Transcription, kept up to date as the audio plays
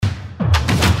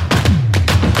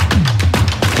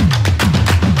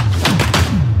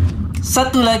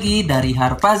Satu lagi dari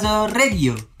Harpazo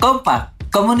Radio,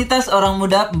 Kompak, komunitas orang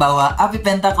muda pembawa api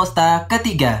Pentakosta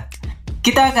ketiga.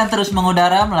 Kita akan terus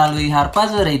mengudara melalui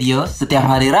Harpazo Radio setiap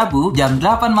hari Rabu jam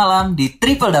 8 malam di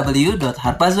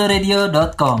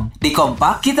www.harpazoradio.com. Di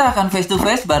Kompak, kita akan face to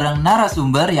face bareng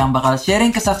narasumber yang bakal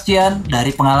sharing kesaksian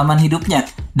dari pengalaman hidupnya.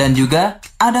 Dan juga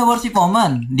ada worship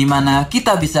moment, di mana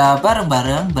kita bisa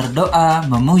bareng-bareng berdoa,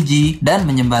 memuji, dan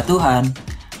menyembah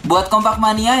Tuhan. Buat Kompak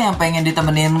Mania yang pengen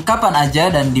ditemenin kapan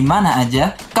aja dan di mana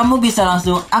aja, kamu bisa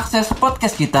langsung akses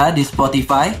podcast kita di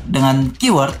Spotify dengan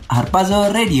keyword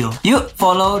Harpazo Radio. Yuk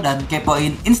follow dan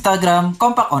kepoin Instagram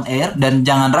Kompak On Air dan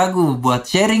jangan ragu buat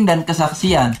sharing dan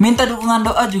kesaksian. Minta dukungan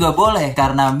doa juga boleh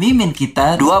karena mimin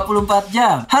kita 24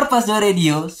 jam. Harpazo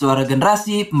Radio, suara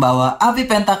generasi pembawa api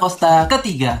Pentakosta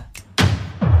ketiga.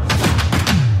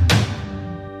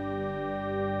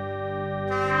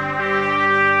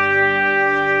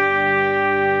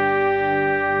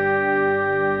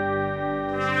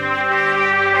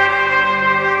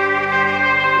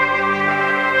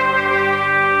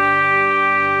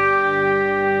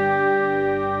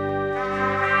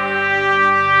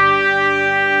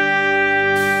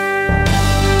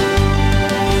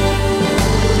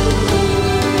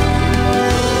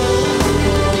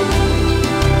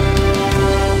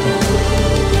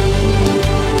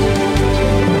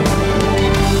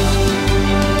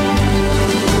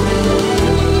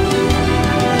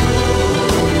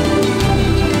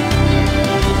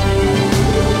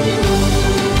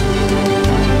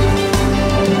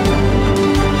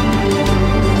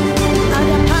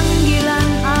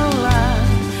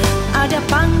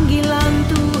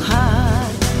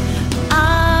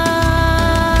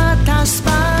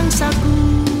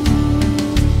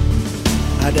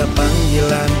 Ada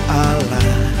panggilan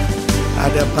Allah,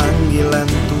 ada panggilan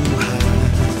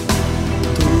Tuhan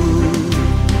untuk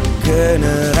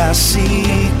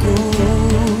generasiku.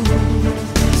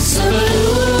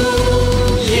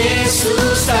 Sebelum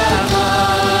Yesus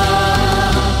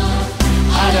datang,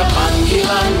 ada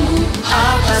panggilanmu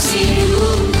atas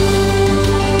hidupku.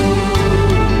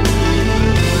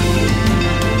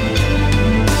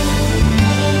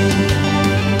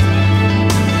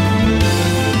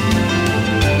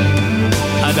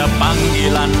 Ada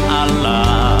panggilan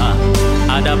Allah,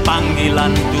 ada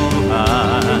panggilan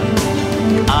Tuhan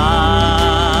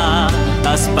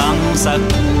atas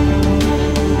bangsaku.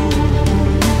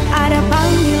 Ada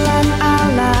panggilan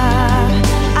Allah,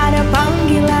 ada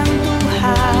panggilan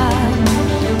Tuhan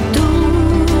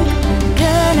untuk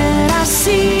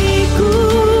generasiku.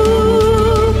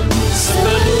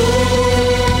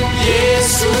 Sebelum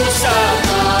Yesus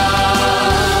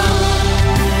datang,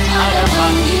 ada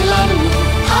panggilanmu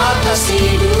atas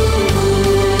hidupku.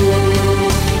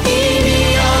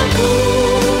 Ini aku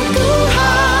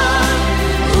Tuhan,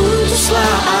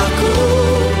 utuslah aku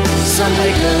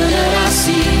sampai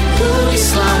generasiku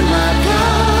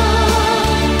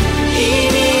diselamatkan.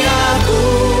 Ini aku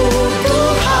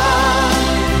Tuhan,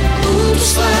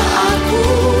 utuslah aku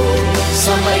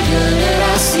sampai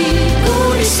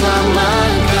generasiku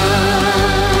diselamatkan.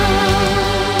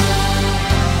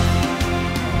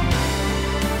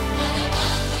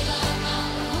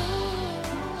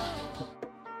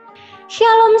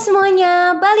 Shalom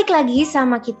semuanya, balik lagi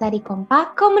sama kita di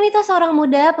Kompak, komunitas orang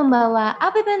muda pembawa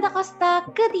api Pentakosta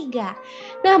ketiga.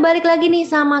 Nah, balik lagi nih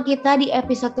sama kita di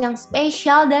episode yang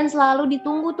spesial dan selalu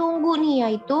ditunggu-tunggu nih,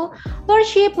 yaitu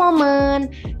worship moment.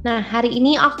 Nah, hari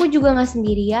ini aku juga gak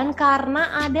sendirian karena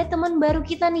ada teman baru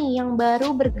kita nih yang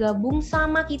baru bergabung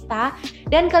sama kita.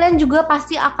 Dan kalian juga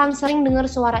pasti akan sering dengar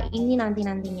suara ini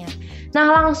nanti-nantinya.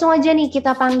 Nah, langsung aja nih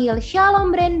kita panggil.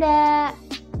 Shalom Brenda.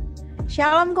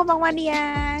 Shalom Kompak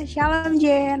Mania, Shalom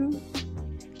Jen.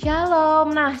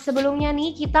 Shalom. Nah, sebelumnya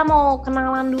nih kita mau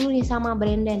kenalan dulu nih sama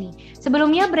Brenda nih.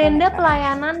 Sebelumnya Brenda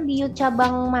pelayanan di youth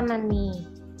cabang mana nih?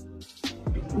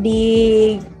 Di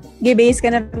GBI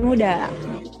Iskandar Muda.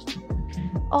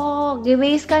 Oh,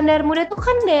 GBI Iskandar Muda itu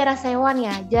kan daerah Sewan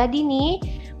ya. Jadi nih,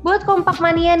 buat Kompak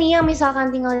Mania nih yang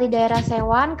misalkan tinggal di daerah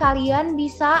Sewan, kalian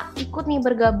bisa ikut nih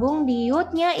bergabung di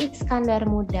youth-nya Iskandar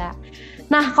Muda.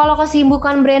 Nah, kalau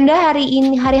kesibukan Brenda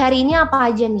hari-hari ini apa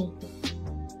aja nih?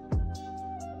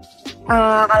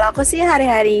 Kalau aku sih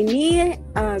hari-hari ini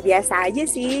biasa aja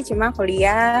sih, cuma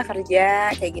kuliah,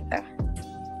 kerja, kayak gitu.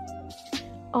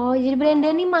 Oh, jadi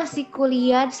Brenda nih masih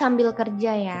kuliah sambil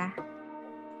kerja ya?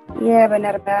 Iya,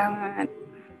 benar banget.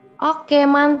 Oke,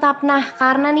 mantap. Nah,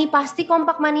 karena nih pasti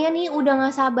Kompak Mania nih udah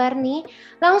gak sabar nih.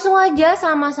 Langsung aja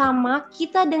sama-sama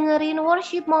kita dengerin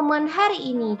worship moment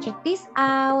hari ini. Check this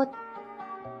out.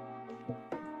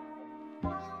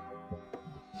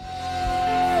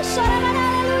 Sorakan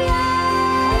haleluya.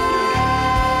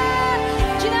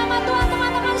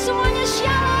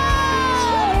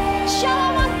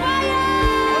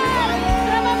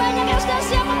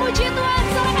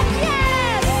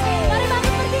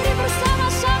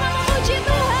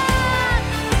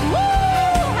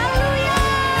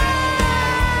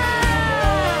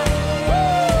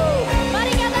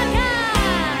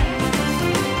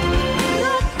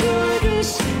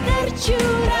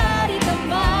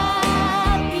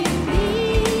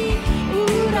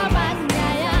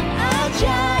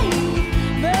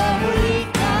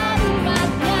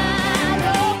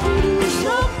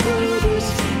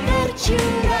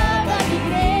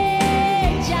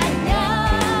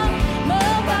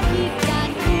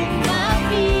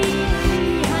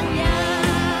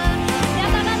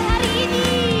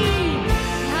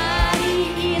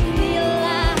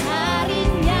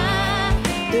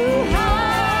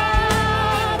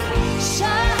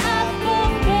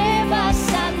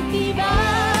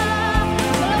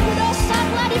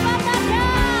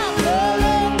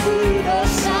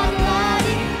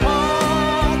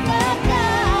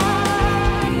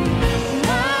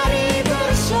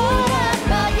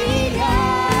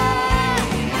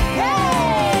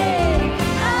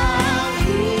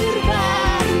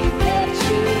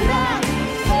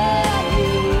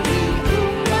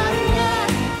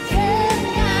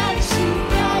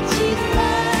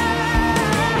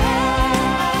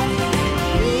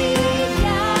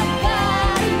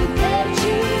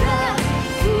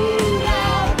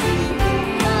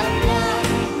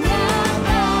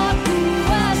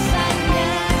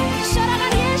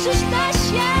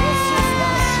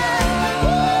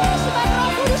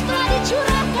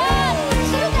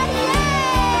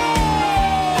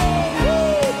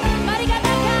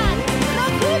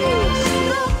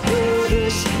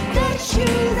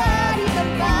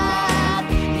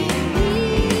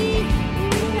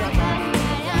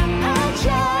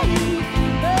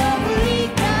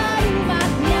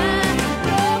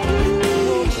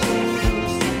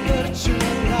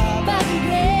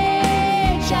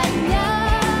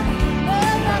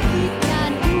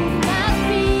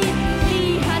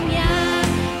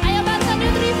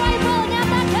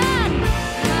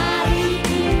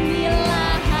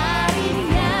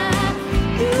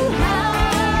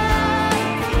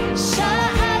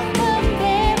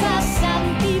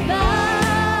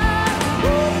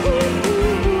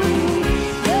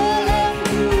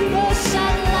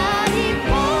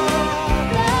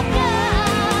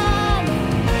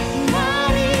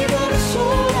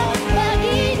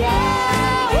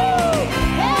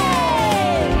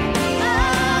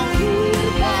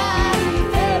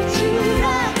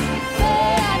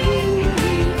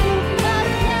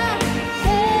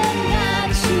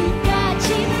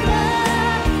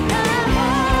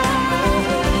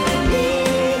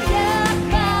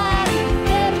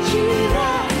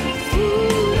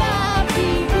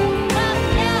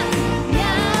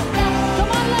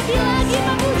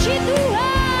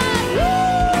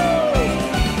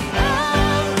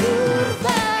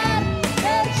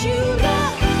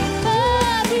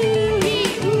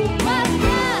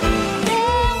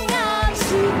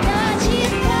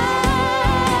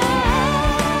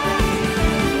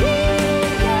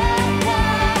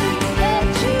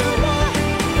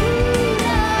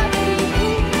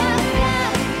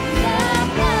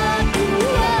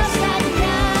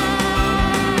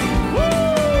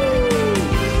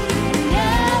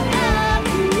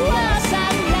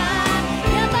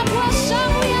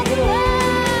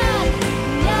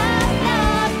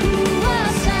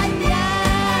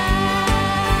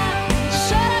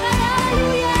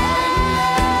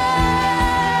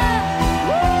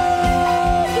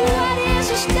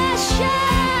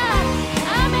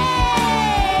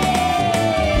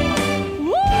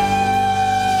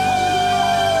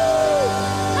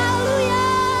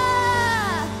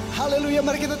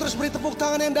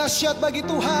 tangan yang dahsyat bagi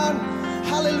Tuhan.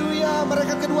 Haleluya.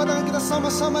 Mereka kedua tangan kita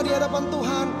sama-sama di hadapan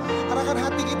Tuhan. Arahkan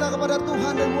hati kita kepada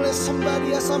Tuhan dan mulai sembah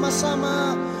Dia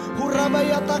sama-sama.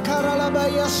 Hurabaya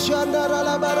takaralabaya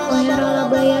syandaralabara.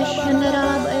 Oyaralabaya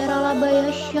syandaralabaya ralabaya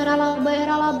syaralabaya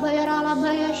ralabaya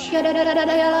ralabaya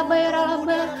syadadadadaya labaya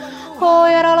ralabaya.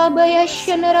 Oyaralabaya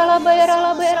syandaralabaya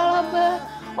ralabaya ralabaya.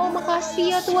 Oh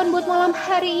makasih ya Tuhan buat malam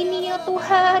hari ini ya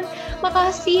Tuhan.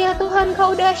 Makasih ya Tuhan,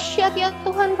 Kau dahsyat ya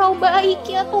Tuhan, Kau baik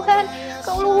ya Tuhan,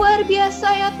 Kau luar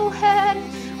biasa ya Tuhan.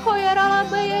 Oh ya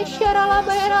ralabaya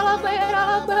syaralabaya ralabaya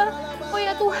ralabaya. Oh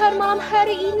ya Tuhan, malam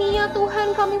hari ini ya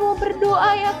Tuhan kami mau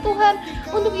berdoa ya Tuhan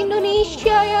untuk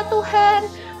Indonesia ya Tuhan.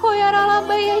 Oh ya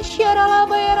ralabaya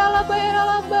syaralabaya ralabaya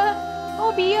ralabaya. Oh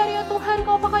biar ya Tuhan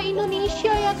Kau pakai Indonesia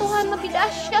ya Tuhan lebih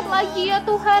dahsyat lagi ya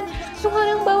Tuhan. Tuhan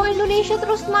yang bawa Indonesia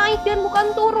terus naik dan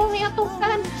bukan turun ya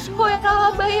Tuhan. Oh ya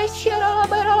ralabaya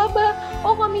syaralabaya ralabaya.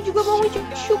 Oh kami juga mau ucap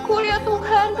syukur ya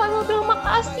Tuhan. Kami mau bilang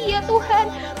makasih ya Tuhan.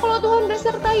 Kalau Tuhan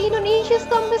besertai Indonesia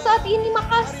sampai saat ini,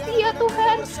 makasih ya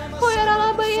Tuhan. Oh ya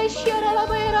ralabaya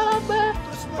syaralabaya ralabaya.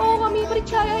 Oh kami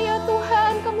percaya ya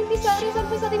Tuhan, kami bisa hari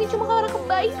sampai saat ini cuma karena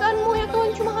kebaikan-Mu ya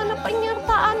Tuhan, cuma karena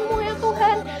penyertaan-Mu ya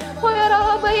Tuhan. Oh ya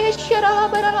ralabaya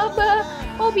syaralabaya ralabaya.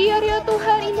 Oh biar ya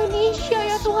Tuhan Indonesia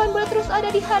ya Tuhan boleh terus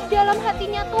ada di dalam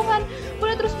hatinya Tuhan,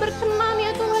 boleh terus berkenan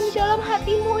ya Tuhan di dalam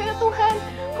hati-Mu ya Tuhan.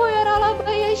 Oh ya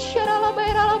ralabaya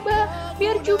syaralabaya ralabaya.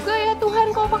 Biar juga ya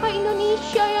Tuhan Kau pakai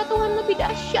Indonesia ya Tuhan lebih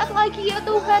dahsyat lagi ya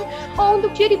Tuhan. Oh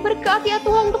untuk jadi berkat ya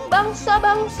Tuhan untuk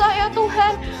bangsa-bangsa ya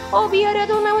Tuhan. Oh biar ya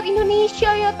Tuhan lewat Indonesia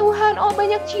ya Tuhan. Oh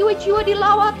banyak jiwa-jiwa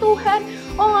dilawat Tuhan.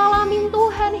 Oh ngalamin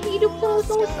Tuhan hidup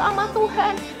sungguh-sungguh sama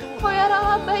Tuhan. Oh ya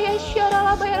ralabaya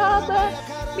syaralabaya ralabaya.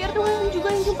 Biar Tuhan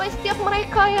juga yang jumpai setiap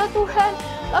mereka ya Tuhan.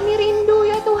 Kami rindu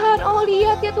ya Tuhan. Oh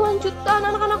lihat ya Tuhan jutaan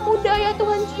anak-anak muda ya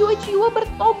Tuhan, jiwa-jiwa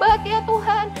bertobat ya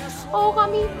Tuhan. Oh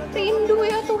kami rindu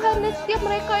ya Tuhan, dan setiap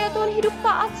mereka ya Tuhan hidup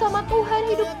taat sama Tuhan,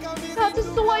 hidup taat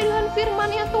sesuai dengan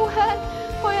firman ya Tuhan.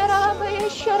 Oh ya ralabaya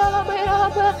syaralabaya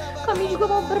ralabaya. Kami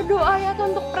juga mau berdoa ya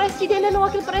Tuhan untuk presiden dan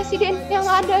wakil presiden yang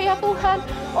ada ya Tuhan.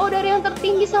 Oh dari yang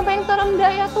tertinggi sampai yang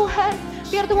terendah ya Tuhan.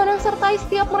 Biar Tuhan yang sertai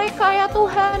setiap mereka ya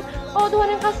Tuhan. Oh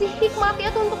Tuhan yang kasih hikmat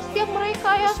ya Tuhan untuk setiap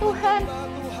mereka ya Tuhan.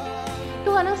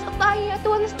 Tuhan yang sertai ya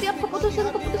Tuhan setiap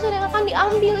keputusan-keputusan yang akan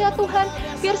diambil ya Tuhan.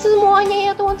 Biar semuanya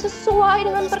ya Tuhan sesuai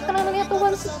dengan perkenan ya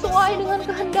Tuhan, sesuai dengan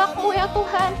kehendak-Mu ya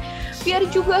Tuhan. Biar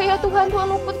juga ya Tuhan, Tuhan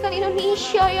luputkan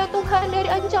Indonesia ya Tuhan dari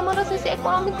ancaman resesi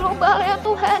ekonomi global ya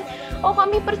Tuhan. Oh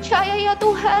kami percaya ya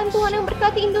Tuhan, Tuhan yang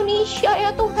berkati Indonesia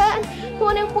ya Tuhan,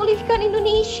 Tuhan yang pulihkan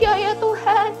Indonesia ya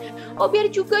Tuhan. Oh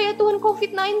biar juga ya Tuhan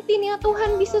COVID-19 ya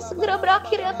Tuhan bisa segera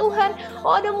berakhir ya Tuhan.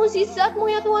 Oh ada mukjizat-Mu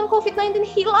ya Tuhan, COVID-19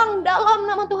 hilang dalam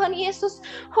nama Tuhan Yesus.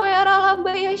 Oh ya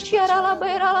ralabaya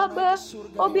syaralabaya ralabaya.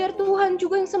 Oh biar Tuhan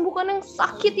juga yang sembuhkan yang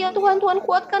sakit ya Tuhan, Tuhan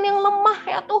kuatkan yang lemah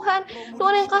ya Tuhan.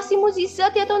 Tuhan yang kasih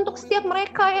mukjizat ya Tuhan untuk setiap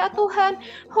mereka ya Tuhan.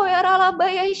 Oh ya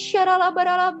ralabaya syaralabaya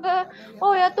ralabaya.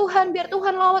 Oh ya Tuhan, biar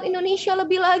Tuhan lawat Indonesia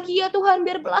lebih lagi ya Tuhan,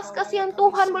 biar belas kasihan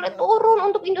Tuhan boleh turun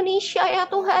untuk Indonesia ya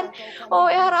Tuhan. Oh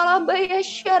ya ralabaya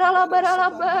syaralabaya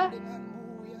ralabaya.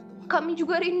 Kami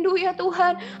juga rindu ya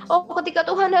Tuhan. Oh ketika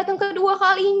Tuhan datang kedua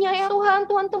kalinya ya Tuhan,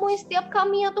 Tuhan temui setiap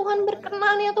kami ya Tuhan,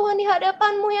 berkenan ya Tuhan di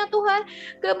hadapan-Mu ya Tuhan,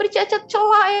 gak bercacat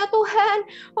celah ya Tuhan.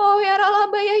 Oh ya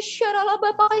ralabaya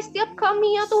syaralabaya, pakai setiap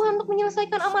kami ya Tuhan untuk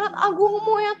menyelesaikan amanat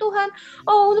agung-Mu ya Tuhan.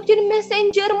 Oh untuk jadi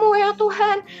messenger-Mu ya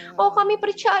Tuhan. Oh kami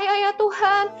percaya ya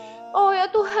Tuhan. Oh ya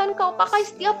Tuhan, Kau pakai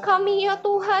setiap kami ya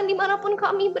Tuhan, dimanapun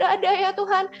kami berada ya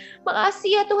Tuhan.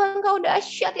 Makasih ya Tuhan, Kau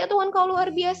dahsyat ya Tuhan, Kau luar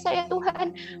biasa ya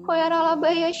Tuhan. Oh ya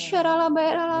ralabaya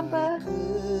syaralabaya ralabaya.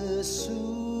 Ke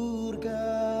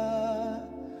surga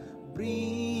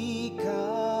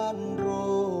berikan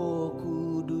Roh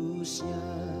Kudus-Nya.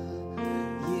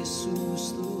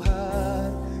 Yesus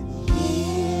Tuhan,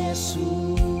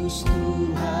 Yesus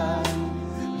Tuhan,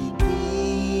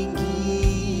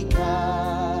 ditinggikan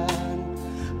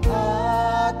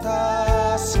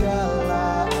atas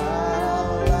segala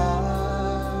Allah.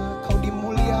 Kau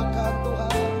dimuliakan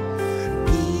Tuhan,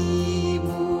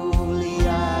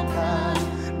 dimuliakan,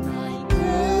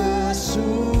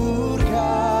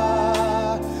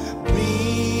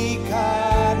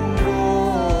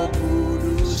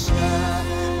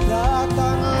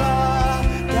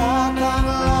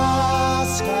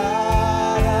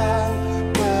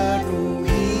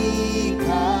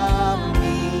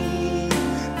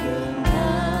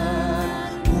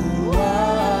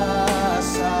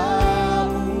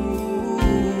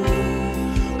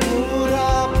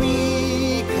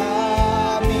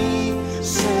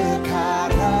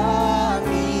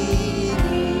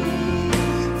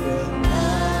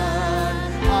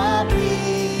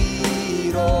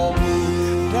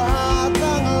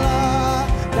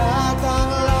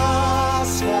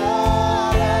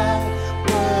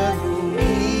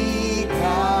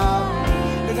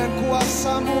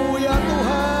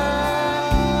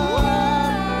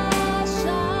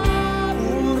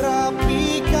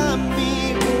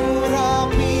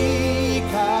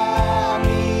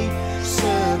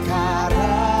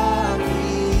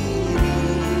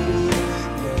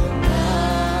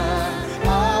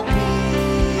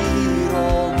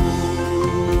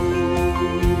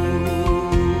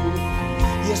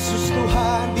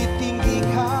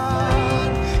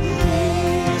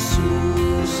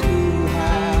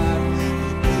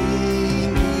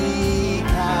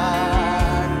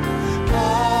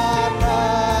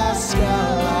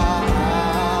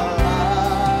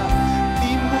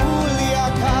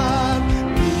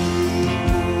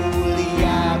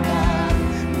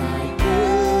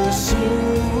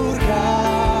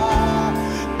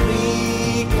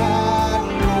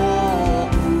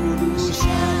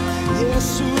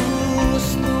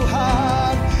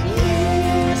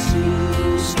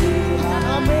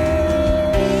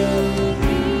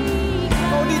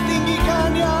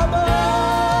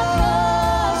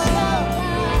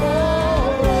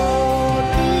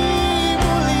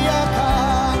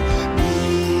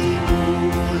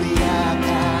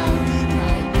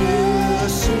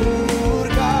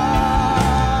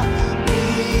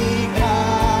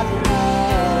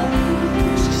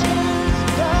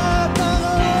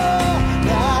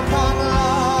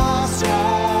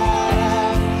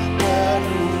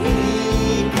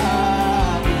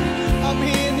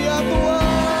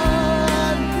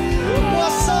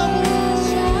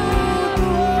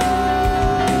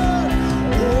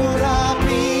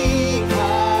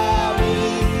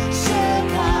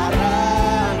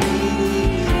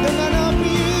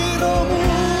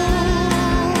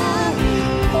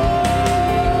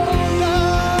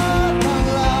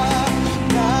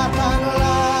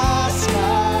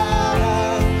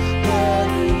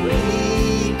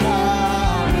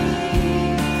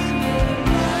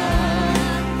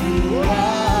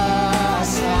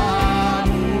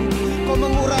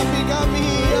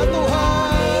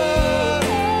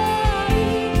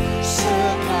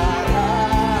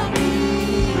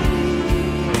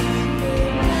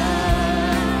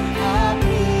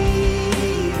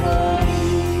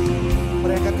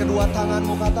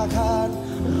 katakan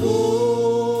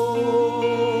Roh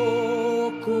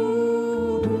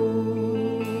Kudus,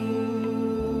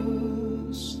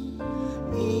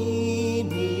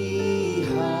 ini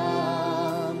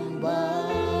hamba-Mu.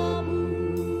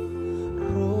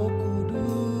 Roh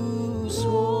Kudus,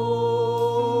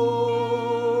 Roh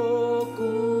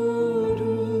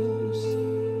Kudus,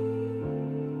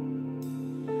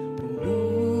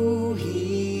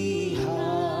 penuhi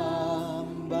hamba-Mu.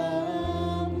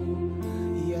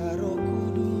 Ya Roh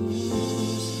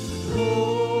Kudus,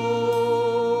 Roh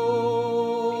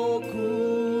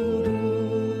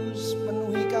Kudus,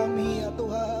 penuhi kami ya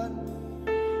Tuhan.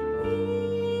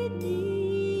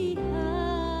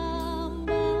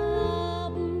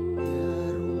 Ya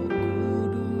Roh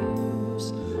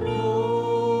Kudus,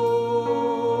 Roh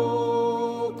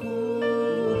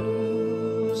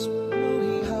Kudus,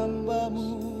 penuhi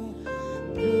hamba-Mu,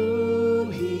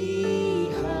 penuhi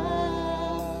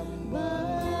hamba-Mu.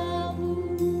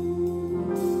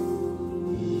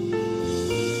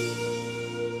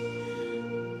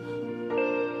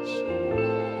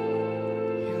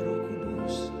 Ya Roh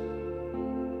Kudus,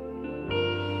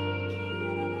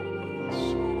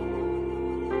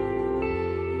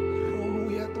 Roh-Mu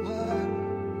ya Tuhan,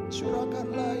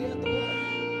 curahkanlah ya Tuhan.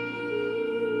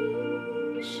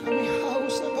 Kami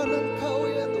haus akan Engkau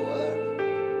ya Tuhan.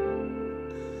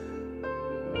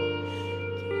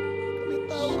 Kami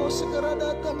tahu Kau segera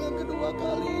datang yang kedua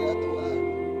kali ya Tuhan.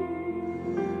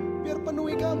 Biar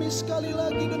penuhi kami sekali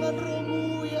lagi dengan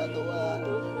Roh-Mu ya Tuhan.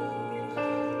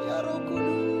 Ya Roh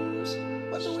Kudus,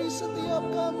 penuhi setiap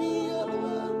kami ya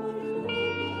Tuhan.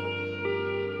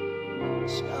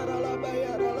 Syarala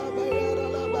bayarala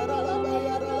bayarala barala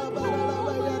bayarala barala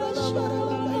bayarala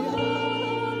barala bayarala.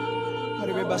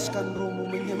 Mari bebaskan Roh-Mu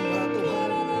menyembah Tuhan.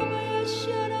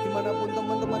 Dimanapun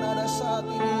teman-teman ada saat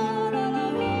ini,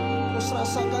 terus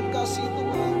rasakan kasih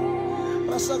Tuhan.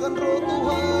 Rasakan Roh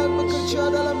Tuhan bekerja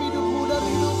dalam hidupmu dan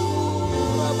hidupku.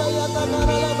 Rabayata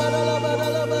barala barala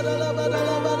barala barala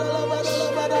barala barala barala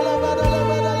barala barala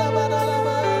barala barala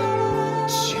barala.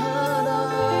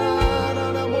 Shananamo.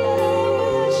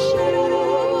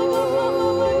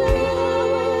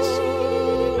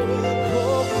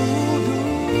 Roh Kudus,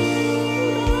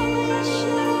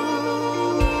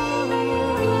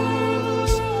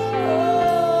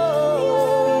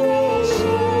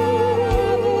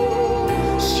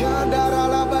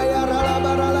 Shandarala bayarala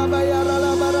barala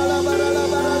bayarala barala barala barala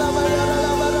barala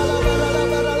barala barala barala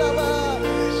barala.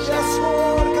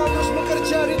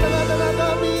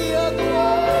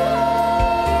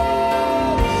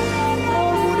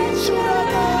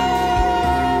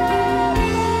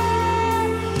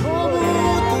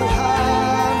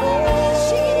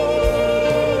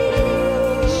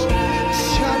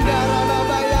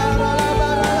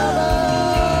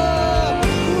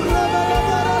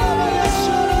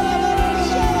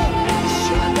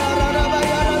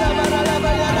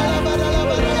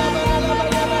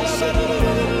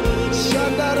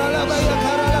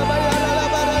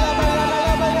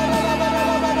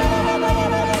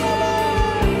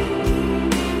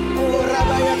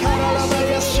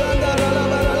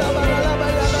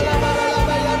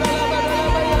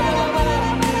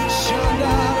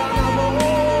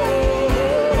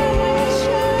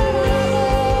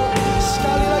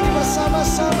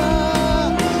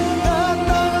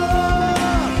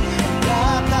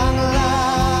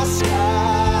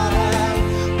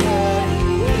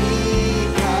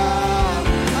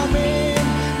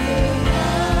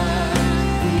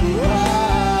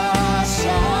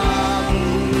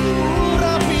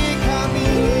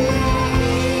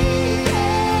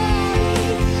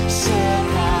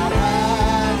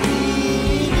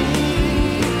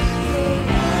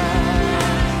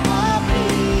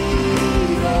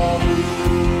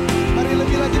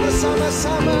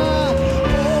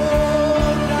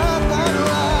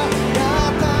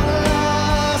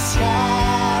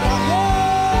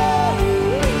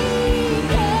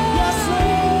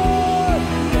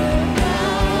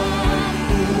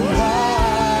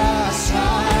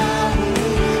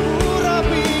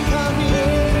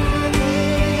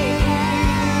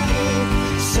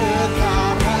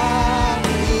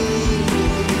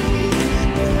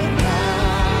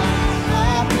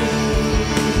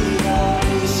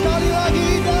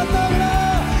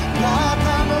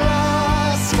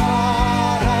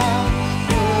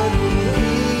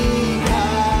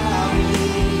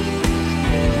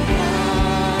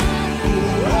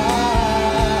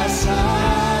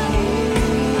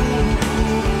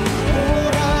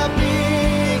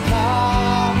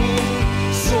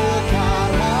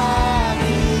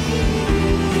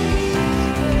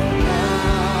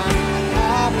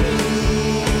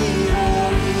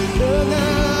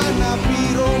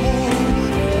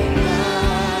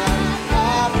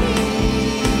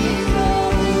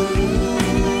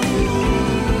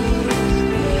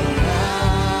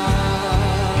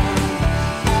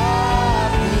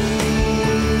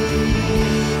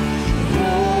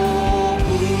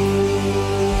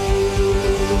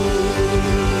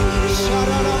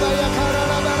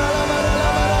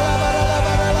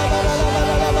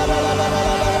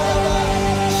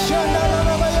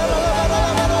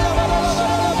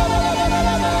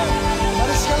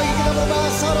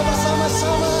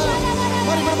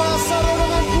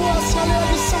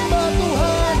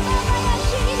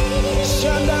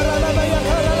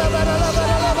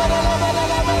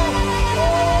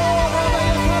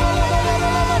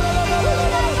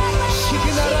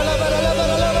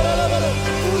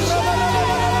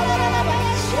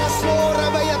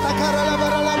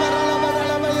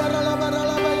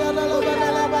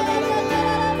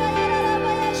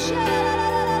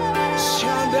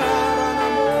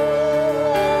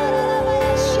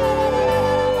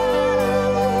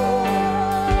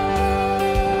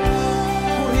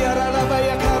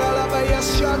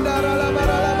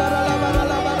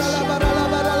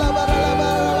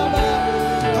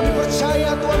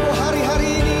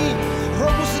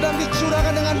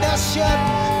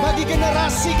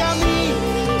 generasi kami.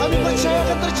 Kami percaya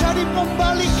akan terjadi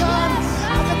pembalikan,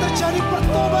 akan terjadi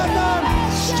pertobatan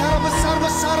secara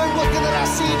besar-besaran buat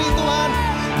generasi ini Tuhan.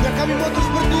 Biar kami mau terus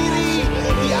berdiri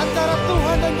di antara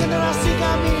Tuhan dan generasi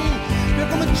kami. Biar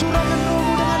kau mencurahkan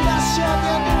roh-Mu dengan dahsyat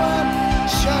ya Tuhan.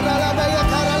 Syadalabaya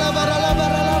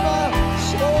karalabaralabaralaba.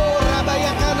 Oh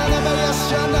rabaya kanalabaya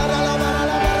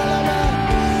syadalabarabaralaba.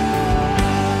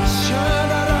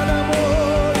 Syadalabo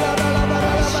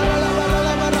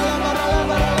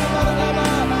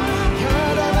ladalabaralabaralabaralabaralabaralabaralabaralaba.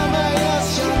 Kadalabaya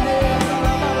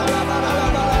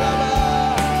syadalabarabaralabaralaba.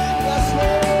 Yes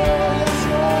Lord, yes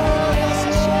Lord,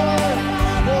 yes Lord.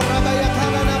 Oh rabaya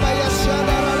kanalabaya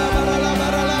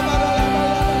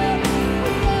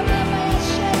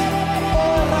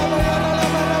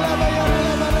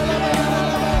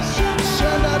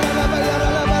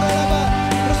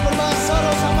Terus berbahasa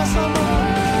roh sama-sama.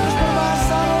 Terus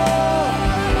berbahasa roh.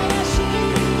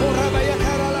 Oh rabaya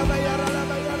karalabaya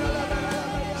ralabaya ralabaya.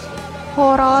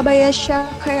 Horabaya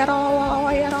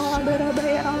syakhairalawaya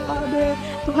ralabarabaya ralabe.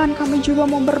 Tuhan, kami juga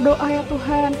mau berdoa ya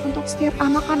Tuhan untuk setiap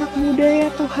anak-anak muda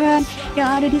ya Tuhan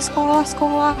yang ada di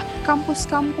sekolah-sekolah,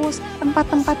 kampus-kampus,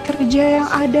 tempat-tempat kerja yang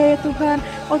ada ya Tuhan.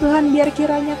 Oh Tuhan, biar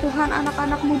kiranya Tuhan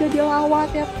anak-anak muda dilawat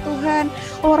ya Tuhan.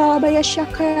 Oh ralabaya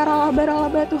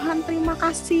syakhairalabaralaba. Tuhan, terima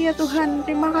kasih ya Tuhan.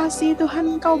 Terima kasih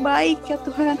Tuhan, Engkau baik ya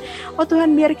Tuhan. Oh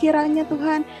Tuhan, biar kiranya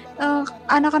Tuhan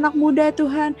anak-anak muda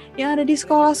Tuhan yang ada di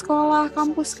sekolah-sekolah,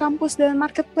 kampus-kampus dan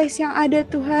marketplace yang ada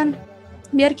Tuhan,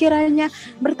 biar kiranya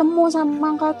bertemu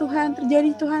sama Engkau Tuhan,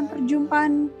 terjadi Tuhan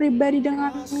perjumpaan pribadi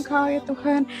dengan Engkau ya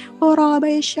Tuhan. Oh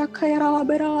ralabaya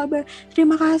syakhairalabaralaba.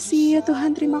 Terima kasih ya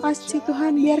Tuhan, terima kasih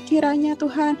Tuhan, biar kiranya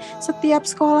Tuhan setiap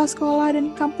sekolah-sekolah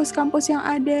dan kampus-kampus yang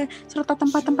ada serta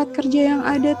tempat-tempat kerja yang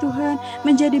ada Tuhan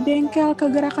menjadi bengkel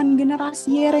kegerakan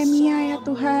generasi Yeremia ya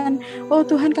Tuhan. Oh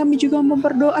Tuhan, kami juga mau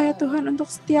berdoa ya Tuhan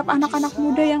untuk setiap anak-anak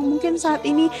muda yang mungkin saat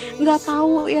ini nggak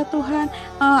tahu ya Tuhan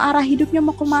arah hidupnya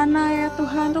mau kemana ya Tuhan.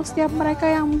 Untuk setiap mereka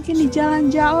yang mungkin di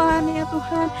jalan-jalan ya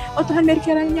Tuhan. Oh Tuhan, biar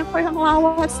kiranya Kau yang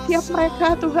lawat setiap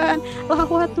mereka Tuhan.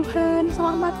 Lawat Tuhan,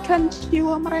 selamatkan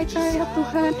jiwa mereka ya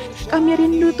Tuhan. Kami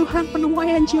rindu Tuhan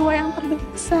penuaian jiwa yang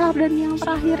terbesar dan yang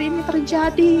terakhir ini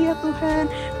terjadi ya Tuhan.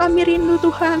 Kami rindu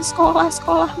Tuhan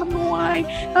sekolah-sekolah menuai.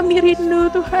 Kami rindu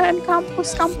Tuhan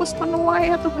kampus-kampus menuai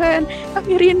ya Tuhan.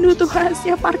 Kami rindu Tuhan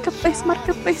setiap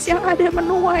marketplace yang ada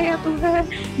menuai ya Tuhan.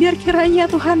 Biar kiranya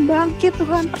Tuhan bangkit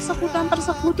Tuhan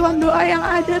persekutuan doa yang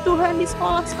ada Tuhan di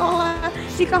sekolah-sekolah,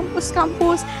 di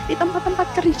kampus-kampus, di tempat-tempat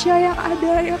kerja yang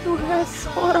ada ya Tuhan.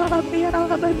 Oh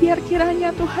ralaba, biar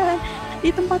kiranya Tuhan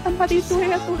di tempat-tempat itu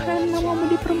ya Tuhan namamu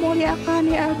dipermuliakan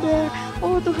ya Aba.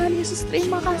 Oh Tuhan Yesus,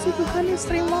 terima kasih Tuhan Yesus,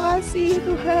 terima kasih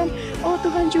Tuhan. Oh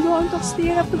Tuhan, juga untuk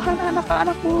setiap Tuhan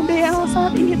anak-anak muda yang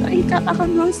saat ini terikat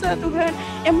akan dosa Tuhan,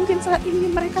 yang mungkin saat ini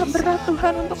mereka berat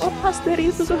Tuhan untuk lepas dari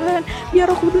itu Tuhan.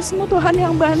 Biar Roh Kudus-Mu Tuhan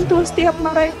yang bantu setiap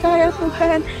mereka ya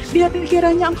Tuhan. Biar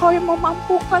kiranya Engkau yang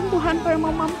memampukan Tuhan, Engkau yang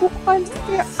memampukan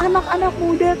setiap anak-anak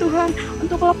muda Tuhan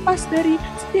untuk lepas dari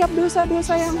setiap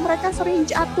dosa-dosa yang mereka sering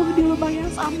jatuh di lubang yang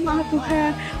sama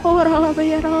Tuhan. Oh ralaba,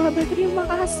 terima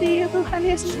kasih ya Tuhan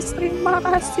Yesus, terima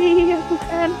kasih ya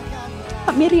Tuhan.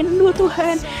 Kami rindu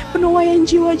Tuhan penuaian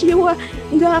jiwa-jiwa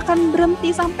nggak akan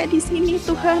berhenti sampai di sini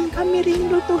Tuhan. Kami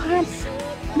rindu Tuhan,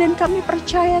 dan kami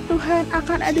percaya Tuhan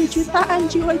akan ada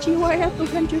jutaan jiwa-jiwa ya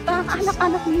Tuhan, jutaan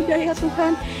anak-anak muda ya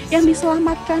Tuhan yang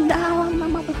diselamatkan dalam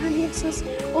nama Tuhan Yesus.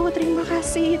 Oh terima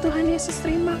kasih Tuhan Yesus,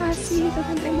 terima kasih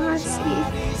Tuhan, terima kasih.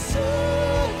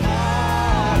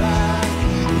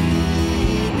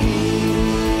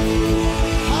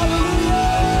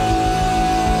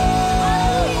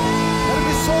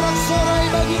 Sorak-sorai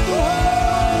bagi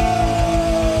Tuhan.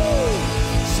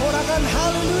 Sorakan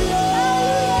haleluya.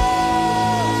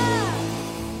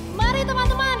 Mari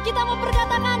teman-teman, kita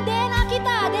memperkatakan DNA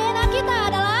kita. DNA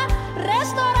kita adalah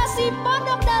restorasi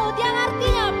Pondok Daud, yang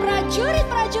artinya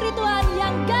prajurit-prajurit Tuhan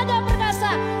yang gagah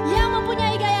perkasa, yang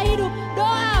mempunyai gaya hidup,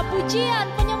 doa, pujian,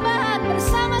 penyembahan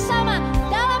bersama-sama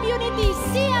dalam unity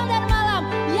siang dan malam,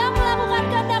 yang melakukan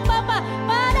kehendak Bapa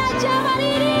pada zaman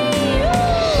ini.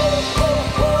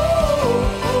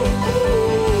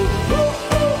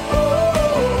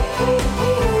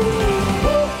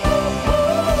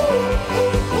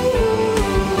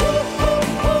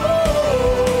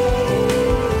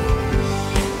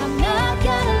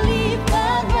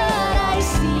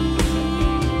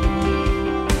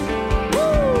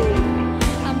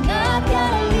 I'm not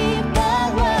gonna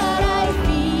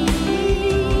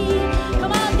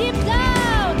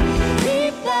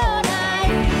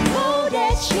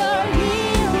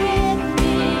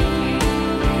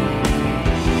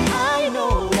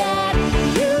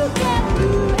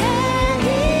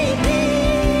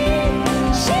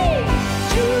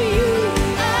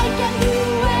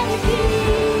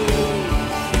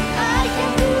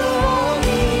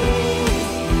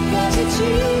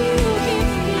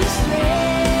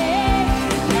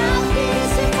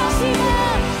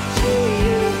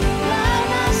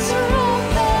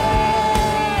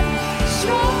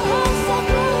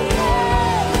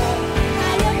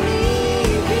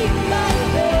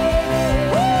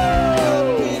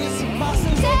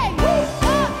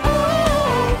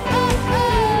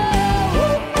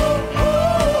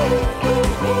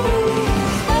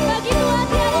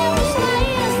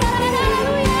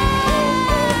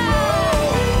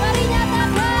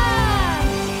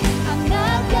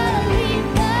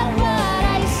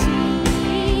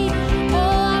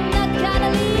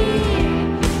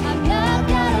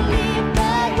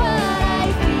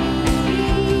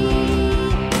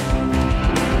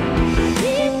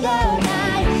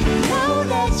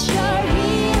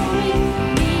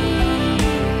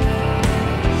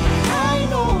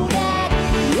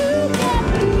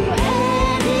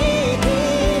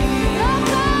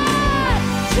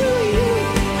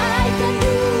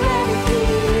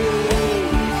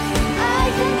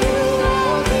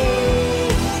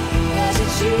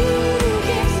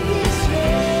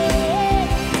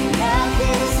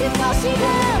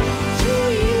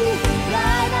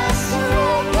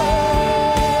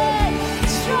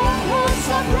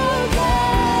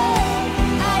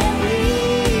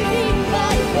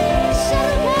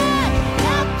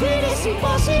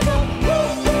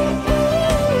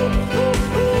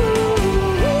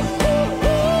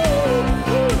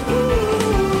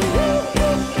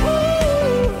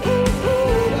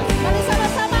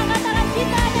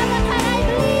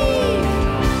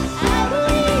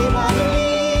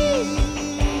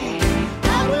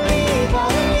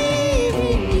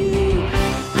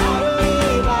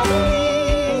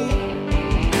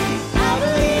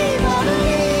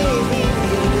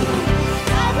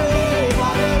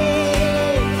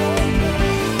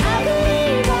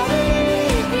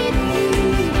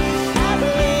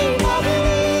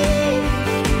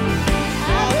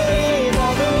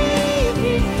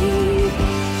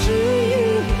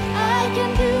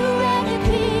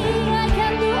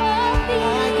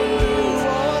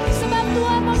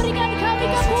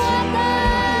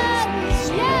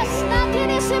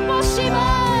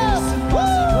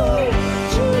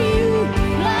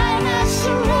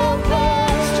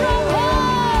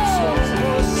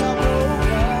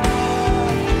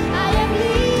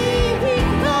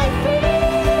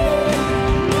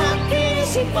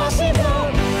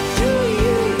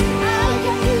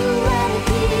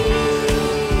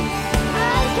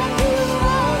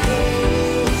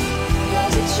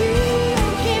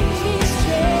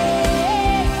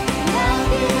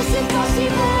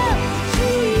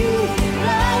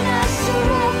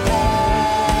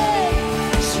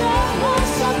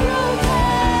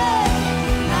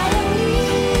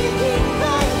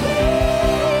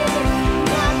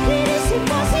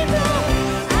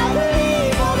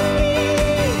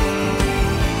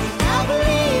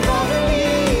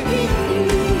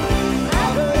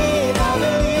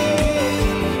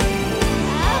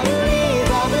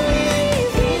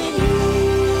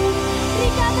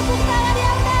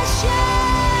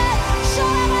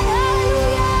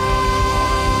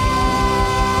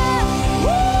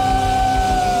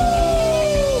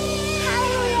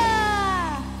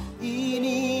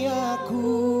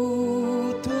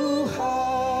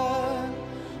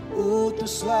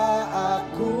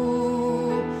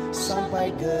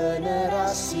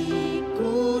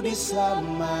generasiku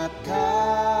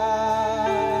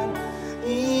diselamatkan.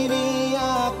 Ini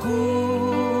aku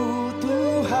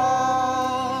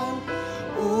Tuhan,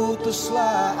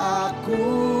 utuslah aku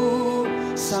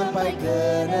sampai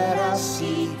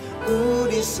generasiku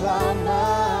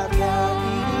diselamatkan.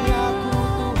 Ini aku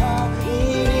Tuhan,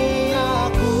 ini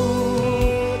aku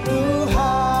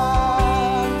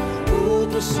Tuhan,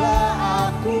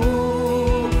 utuslah aku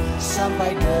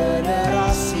sampai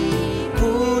generasiku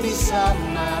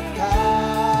diselamatkan.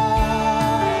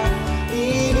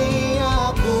 Ini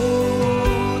aku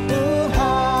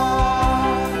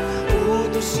Tuhan,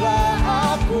 utuslah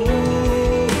aku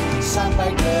sampai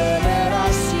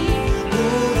generasiku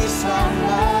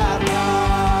diselamatkan.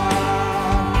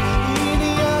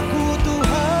 Ini aku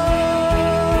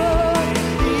Tuhan,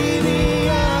 ini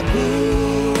aku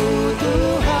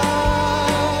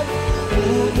Tuhan,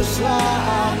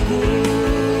 utuslah aku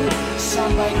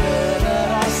sampai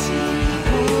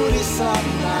generasiku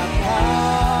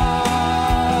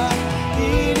diselamatkan.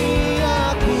 Ini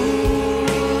aku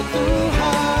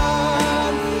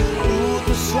Tuhan,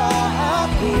 utuslah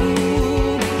aku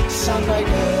sampai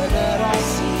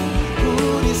generasiku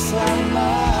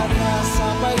diselamatkan.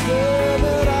 Sampai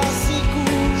generasiku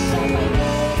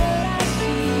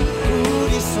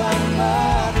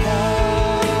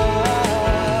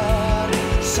diselamatkan.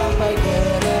 Sampai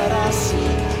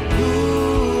generasiku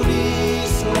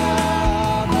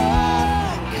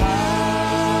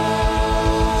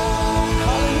diselamatkan.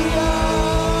 Haleluya.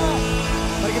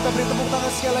 Mari kita beri tepuk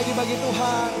tangan sekali lagi bagi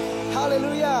Tuhan.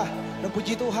 Haleluya. Dan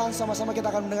puji Tuhan, sama-sama kita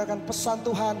akan mendengarkan pesan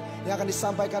Tuhan yang akan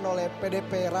disampaikan oleh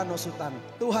PDP Rano Sultan.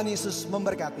 Tuhan Yesus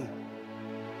memberkati.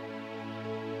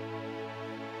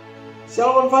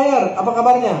 Shalom on fire, apa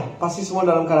kabarnya? Pasti semua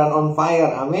dalam keadaan on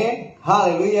fire, amin.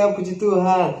 Haleluya, puji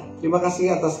Tuhan. Terima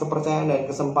kasih atas kepercayaan dan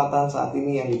kesempatan saat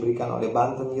ini yang diberikan oleh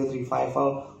Banten Youth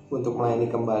Revival untuk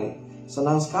melayani kembali.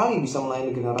 Senang sekali bisa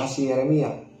melayani generasi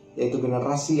Yeremia, yaitu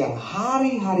generasi yang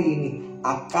hari-hari ini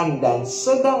akan dan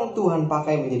sedang Tuhan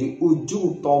pakai menjadi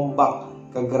ujung tombak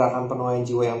kegerakan penuaian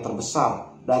jiwa yang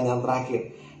terbesar dan yang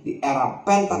terakhir di era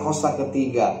Pentakosta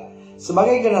ketiga.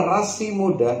 Sebagai generasi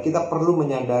muda, kita perlu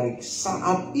menyadari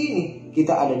saat ini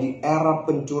kita ada di era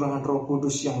pencurahan Roh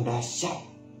Kudus yang dahsyat.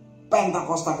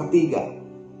 Pentakosta ketiga,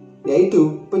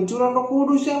 yaitu pencurahan Roh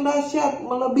Kudus yang dahsyat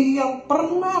melebihi yang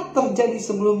pernah terjadi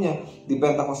sebelumnya di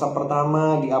Pentakosta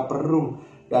pertama di Upper Room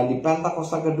dan di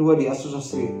Pentakosta kedua di Azusa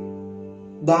Street.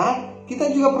 Dan kita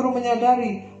juga perlu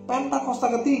menyadari Pentakosta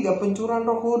ketiga, pencurahan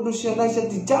Roh Kudus yang dahsyat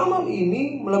di zaman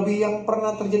ini melebihi yang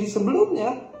pernah terjadi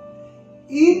sebelumnya.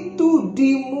 Itu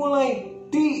dimulai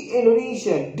di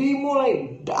Indonesia,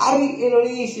 dimulai dari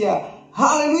Indonesia.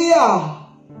 Haleluya.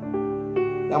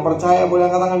 Yang percaya boleh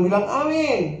angkat tangan bilang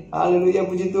amin. Haleluya,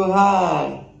 puji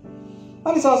Tuhan.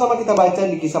 Mari sama-sama kita baca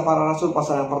di Kisah Para Rasul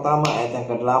pasal yang pertama ayat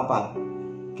yang ke-8.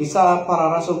 Kisah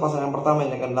Para Rasul pasal yang pertama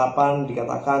ayat yang ke-8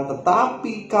 dikatakan,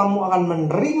 tetapi kamu akan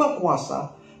menerima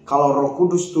kuasa kalau Roh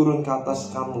Kudus turun ke atas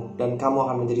kamu, dan kamu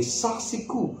akan menjadi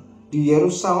saksiku di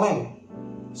Yerusalem,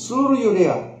 seluruh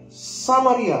Yudea,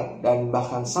 Samaria, dan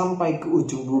bahkan sampai ke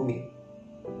ujung bumi.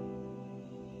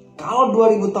 Kalau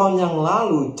 2000 tahun yang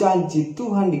lalu janji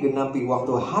Tuhan digenapi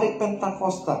waktu hari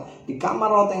Pentakosta di kamar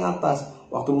laut yang atas,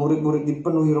 waktu murid-murid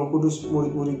dipenuhi Roh Kudus,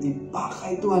 murid-murid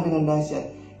dipakai Tuhan dengan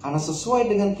dahsyat. Karena sesuai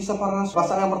dengan Kisah Para Rasul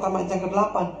pasal yang pertama ayat yang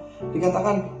ke-8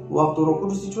 dikatakan waktu Roh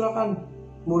Kudus dicurahkan,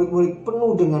 murid-murid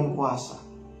penuh dengan kuasa.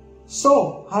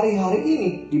 So, hari-hari ini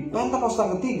di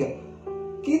Pentakosta ketiga,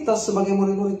 kita sebagai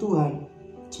murid-murid Tuhan,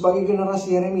 sebagai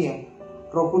generasi Yeremia,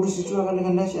 Roh Kudus dicurahkan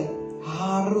dengan dahsyat.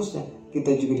 Harusnya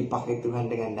kita juga dipakai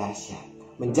Tuhan dengan dahsyat,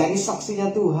 menjadi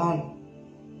saksinya Tuhan.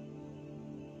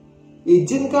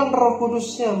 Izinkan Roh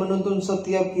Kudusnya menuntun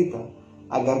setiap kita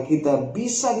agar kita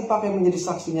bisa dipakai menjadi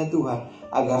saksinya Tuhan,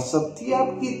 agar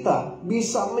setiap kita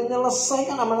bisa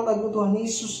menyelesaikan amanat agung Tuhan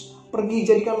Yesus. Pergi,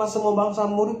 jadikanlah semua bangsa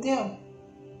muridnya.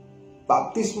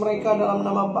 Baptis mereka dalam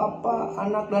nama Bapa,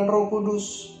 Anak, dan Roh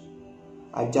Kudus.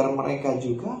 Ajar mereka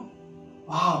juga.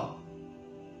 Wow.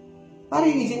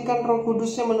 Mari izinkan Roh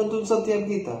Kudusnya menuntun setiap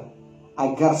kita,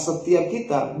 agar setiap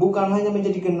kita bukan hanya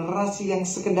menjadi generasi yang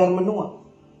sekedar menua,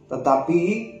 tetapi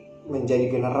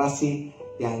menjadi generasi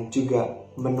yang juga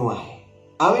menuai.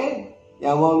 Amin.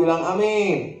 Yang mau bilang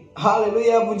amin.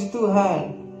 Haleluya, puji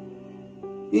Tuhan.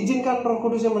 Izinkan Roh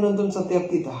Kudus yang menuntun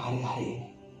setiap kita hari-hari ini.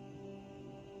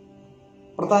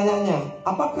 Pertanyaannya,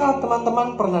 apakah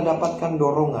teman-teman pernah dapatkan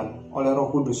dorongan oleh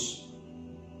Roh Kudus?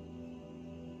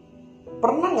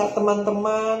 Pernah nggak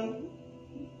teman-teman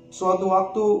suatu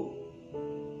waktu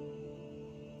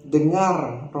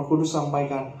dengar Roh Kudus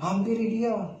sampaikan, hampiri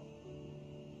dia,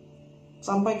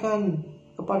 sampaikan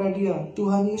kepada dia,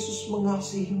 Tuhan Yesus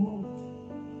mengasihimu.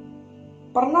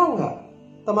 Pernah nggak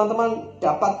teman-teman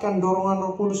dapatkan dorongan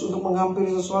Roh Kudus untuk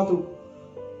menghampiri sesuatu?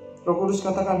 Roh Kudus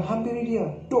katakan, hampiri dia,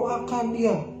 doakan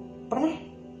dia. Pernah?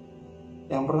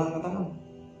 Yang pernah katakan?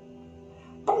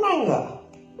 Pernah nggak?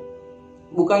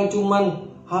 Bukan cuman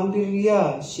hampiri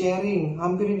dia, sharing,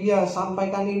 hampiri dia,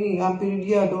 sampaikan ini, hampiri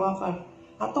dia, doakan.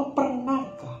 Atau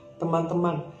pernahkah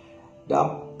teman-teman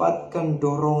dapatkan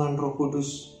dorongan Roh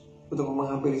Kudus untuk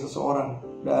menghampiri seseorang,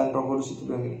 dan Roh Kudus itu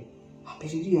bilang gini,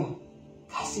 hampiri dia,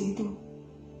 kasih itu.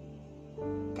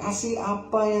 Kasih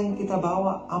apa yang kita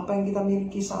bawa, apa yang kita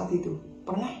miliki saat itu.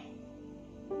 Pernah?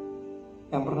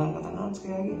 Yang pernah katakan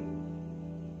sekali lagi.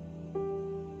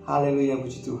 Haleluya,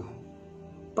 puji Tuhan.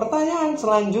 Pertanyaan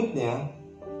selanjutnya,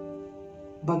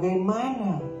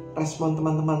 bagaimana respon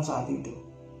teman-teman saat itu?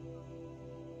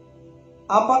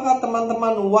 Apakah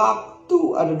teman-teman waktu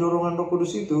ada dorongan Roh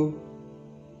Kudus itu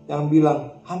yang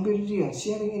bilang, hampiri dia,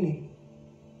 sharing ini,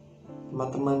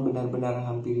 teman-teman benar-benar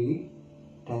hampiri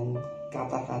dan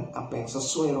katakan apa yang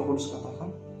sesuai Roh Kudus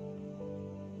katakan?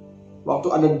 Waktu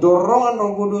ada dorongan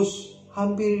Roh Kudus,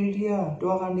 hampiri dia,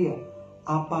 doakan dia.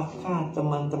 Apakah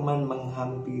teman-teman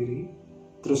menghampiri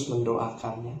terus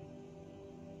mendoakannya?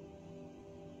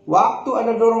 Waktu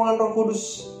ada dorongan Roh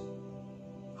Kudus,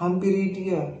 hampiri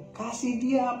dia, kasih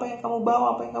dia apa yang kamu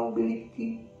bawa, apa yang kamu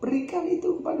miliki, berikan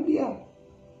itu kepada dia.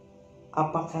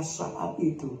 Apakah saat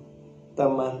itu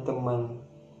teman-teman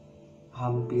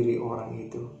hampiri orang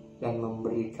itu dan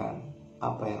memberikan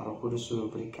apa yang Roh Kudus suruh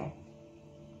berikan?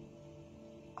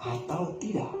 Atau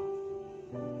tidak?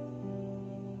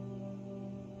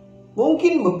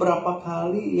 Mungkin beberapa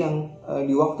kali yang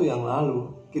di waktu yang lalu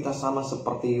kita sama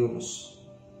seperti Yunus.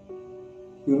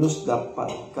 Yunus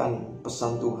dapatkan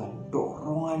pesan Tuhan,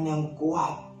 dorongan yang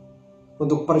kuat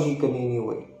untuk pergi ke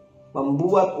Niniwe,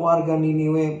 membuat warga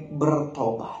Niniwe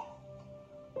bertobat.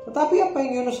 Tetapi apa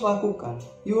yang Yunus lakukan?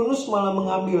 Yunus malah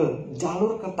mengambil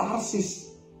jalur ke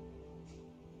Tarsis,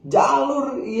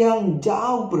 jalur yang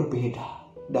jauh berbeda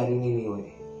dari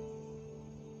Niniwe.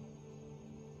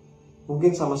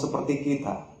 Mungkin sama seperti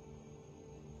kita,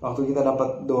 waktu kita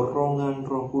dapat dorongan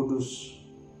Roh Kudus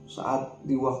saat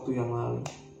di waktu yang lalu,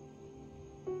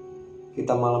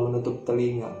 kita malah menutup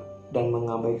telinga dan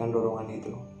mengabaikan dorongan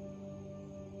itu.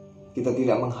 Kita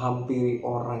tidak menghampiri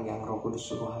orang yang Roh Kudus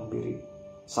suruh hampiri,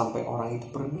 sampai orang itu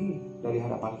pergi dari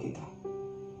hadapan kita.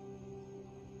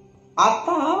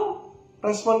 Atau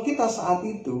respon kita saat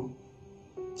itu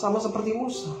sama seperti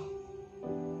Musa.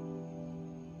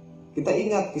 Kita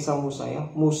ingat kisah Musa ya.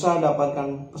 Musa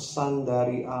dapatkan pesan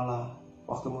dari Allah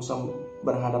waktu Musa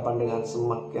berhadapan dengan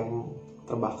semak yang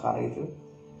terbakar itu.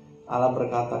 Allah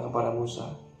berkata kepada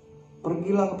Musa,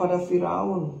 pergilah kepada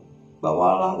Firaun,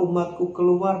 bawalah umatku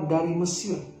keluar dari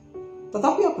Mesir.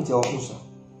 Tetapi apa jawab Musa?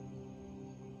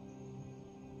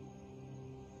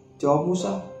 Jawab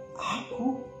Musa,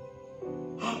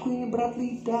 aku ini berat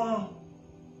lidah.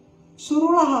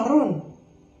 Suruhlah Harun.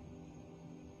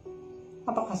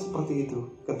 Apakah seperti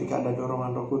itu ketika ada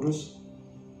dorongan Roh Kudus?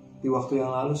 Di waktu yang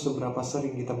lalu seberapa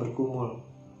sering kita bergumul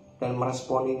dan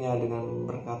meresponinya dengan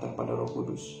berkata kepada Roh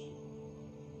Kudus,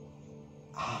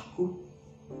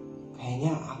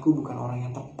 kayaknya aku bukan orang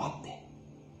yang tepat deh.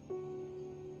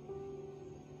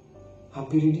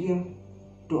 Hampiri dia,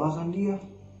 doakan dia.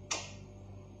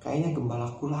 Kayaknya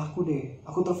gembalaku laku deh.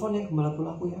 Aku telepon ya gembalaku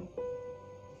laku ya.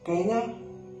 Kayaknya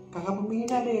kakak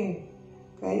pembina deh.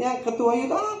 Kayaknya ketua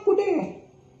youth aku deh.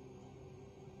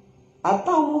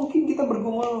 Atau mungkin kita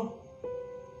bergumul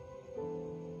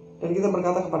dan kita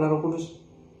berkata kepada Roh Kudus,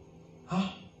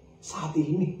 saat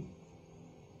ini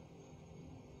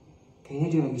kayaknya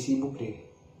dia lagi sibuk deh.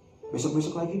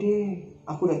 Besok-besok lagi deh.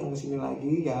 Aku datang ke sini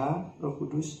lagi ya, Roh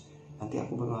Kudus. Nanti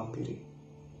aku baru hampiri.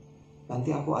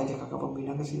 Nanti aku ajak kakak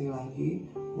pembina ke sini lagi.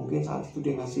 Mungkin saat itu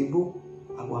dia gak sibuk,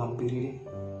 aku hampiri deh.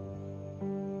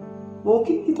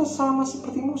 Mungkin kita sama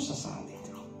seperti Musa saat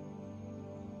itu.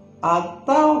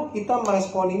 Atau kita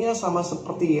meresponinya sama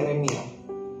seperti Yeremia.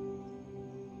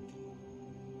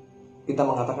 Kita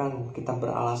mengatakan, kita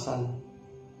beralasan,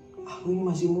 aku ini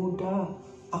masih muda,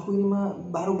 aku ini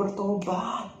baru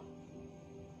bertobat.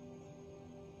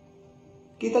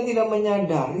 Kita tidak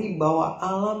menyadari bahwa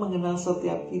Allah mengenal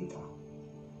setiap kita.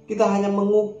 Kita hanya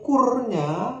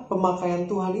mengukurnya pemakaian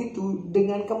Tuhan itu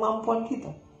dengan kemampuan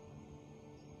kita,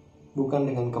 bukan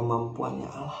dengan kemampuannya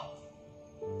Allah.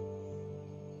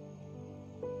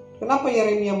 Kenapa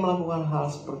Yeremia melakukan hal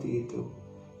seperti itu?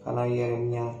 Karena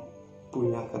Yeremia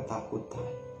punya ketakutan.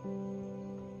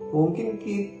 Mungkin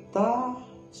kita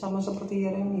sama seperti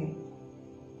Yeremia.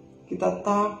 Kita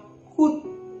takut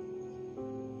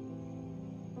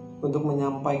untuk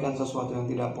menyampaikan sesuatu yang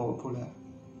tidak populer.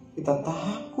 Kita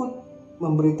takut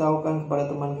memberitahukan kepada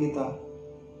teman kita,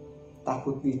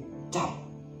 takut dicap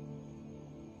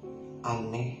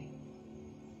aneh.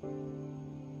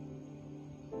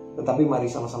 Tetapi mari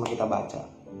sama-sama kita baca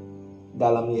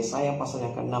dalam Yesaya pasal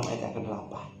yang ke-6 ayat yang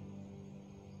ke-8.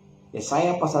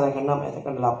 Yesaya pasal yang ke-6 ayat yang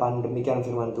ke-8, demikian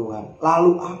firman Tuhan.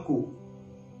 Lalu aku,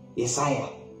 Yesaya,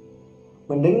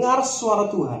 mendengar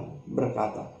suara Tuhan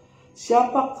berkata,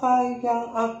 siapakah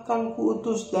yang akan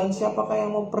kuutus dan siapakah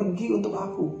yang mau pergi untuk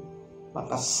aku?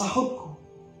 Maka sahutku,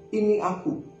 ini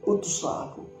aku,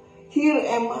 utuslah aku. Here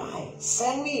am I,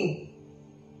 send me.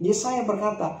 Yesaya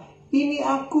berkata, ini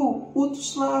aku,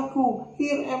 utuslah aku.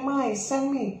 Here am I,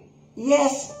 send me.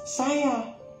 Yes,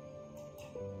 saya.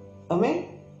 Amin.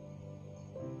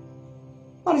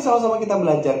 Mari sama-sama kita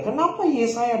belajar. Kenapa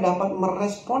Yesaya dapat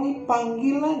meresponi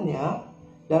panggilannya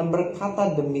dan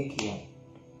berkata demikian.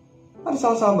 Mari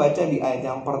sama-sama baca di ayat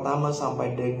yang pertama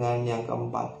sampai dengan yang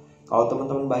keempat. Kalau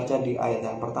teman-teman baca di ayat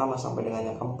yang pertama sampai dengan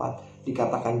yang keempat,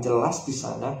 dikatakan jelas di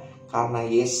sana, karena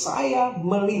Yesaya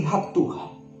melihat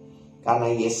Tuhan.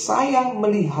 Karena Yesaya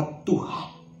melihat Tuhan.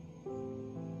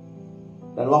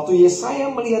 Dan waktu Yesaya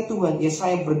melihat Tuhan,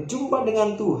 Yesaya berjumpa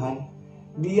dengan Tuhan,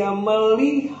 dia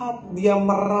melihat, dia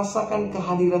merasakan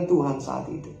kehadiran Tuhan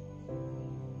saat itu.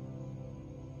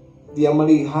 Dia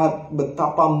melihat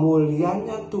betapa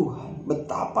mulianya Tuhan,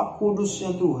 betapa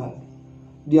kudusnya Tuhan.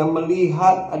 Dia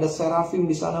melihat ada serafim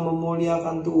di sana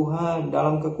memuliakan Tuhan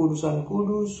dalam kekudusan.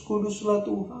 Kudus, kuduslah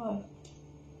Tuhan.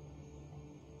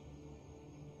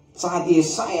 Saat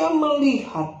Yesaya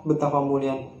melihat betapa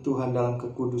mulia Tuhan dalam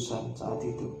kekudusan saat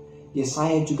itu,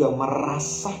 Yesaya juga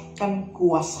merasakan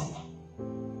kuasanya.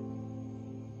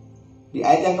 Di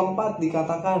ayat yang keempat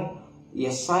dikatakan,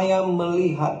 Yesaya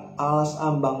melihat alas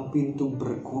ambang pintu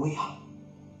bergoyang.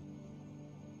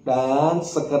 Dan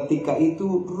seketika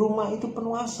itu rumah itu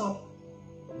penuh asap.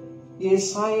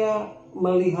 Yesaya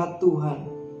melihat Tuhan,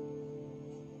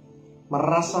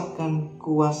 merasakan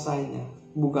kuasanya.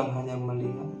 Bukan hanya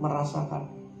melihat,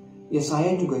 merasakan.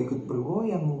 Yesaya juga ikut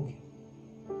bergoyang mungkin.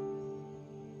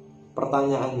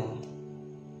 Pertanyaannya,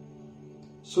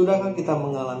 sudahkah kita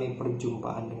mengalami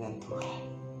perjumpaan dengan Tuhan?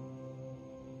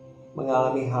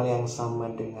 Mengalami hal yang sama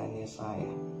dengan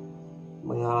Yesaya,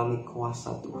 mengalami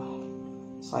kuasa Tuhan.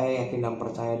 Saya yakin dan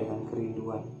percaya dengan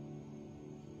kerinduan,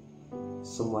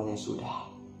 semuanya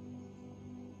sudah.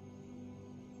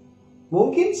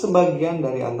 Mungkin sebagian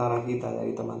dari antara kita,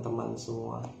 dari teman-teman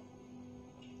semua,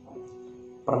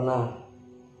 pernah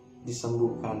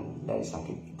disembuhkan dari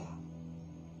sakit kita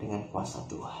dengan kuasa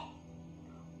Tuhan.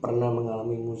 Pernah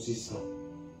mengalami mukjizat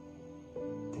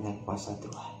dengan kuasa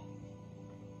Tuhan.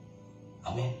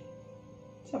 Amin.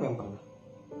 Siapa yang pernah?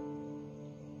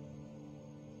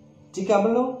 Jika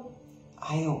belum,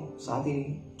 ayo saat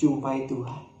ini jumpai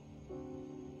Tuhan.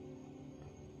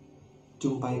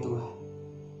 Jumpai Tuhan.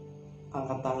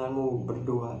 Angkat tanganmu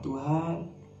berdoa, Tuhan,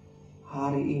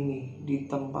 hari ini di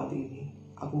tempat ini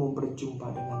aku mau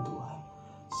berjumpa dengan Tuhan.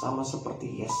 Sama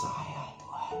seperti Yesaya,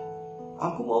 Tuhan.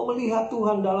 Aku mau melihat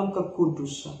Tuhan dalam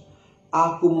kekudusan.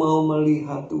 Aku mau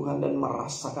melihat Tuhan dan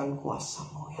merasakan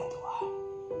kuasa-Mu ya Tuhan.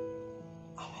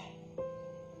 Amin.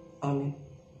 Amin.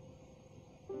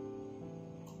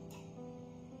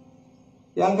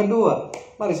 Yang kedua,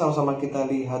 mari sama-sama kita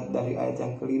lihat dari ayat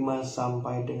yang ke-5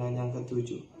 sampai dengan yang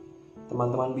ke-7.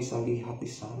 Teman-teman bisa lihat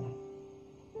di sana.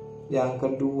 Yang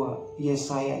kedua,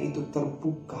 Yesaya itu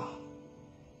terbuka.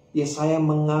 Yesaya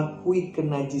mengakui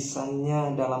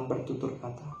kenajisannya dalam bertutur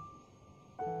kata.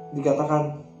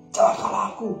 Dikatakan,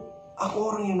 celakalah aku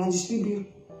orang yang najis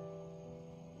bibir.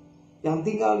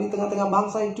 Yang tinggal di tengah-tengah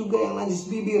bangsa juga yang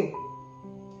najis bibir.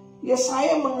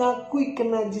 Yesaya mengakui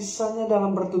kenajisannya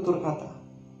dalam bertutur kata.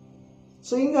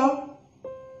 Sehingga,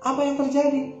 apa yang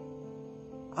terjadi?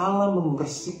 Allah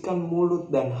membersihkan mulut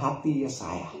dan hati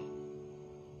Yesaya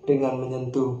dengan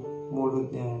menyentuh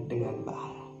mulutnya dengan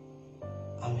bara.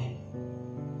 Amin.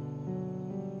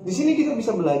 Di sini kita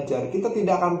bisa belajar, kita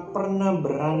tidak akan pernah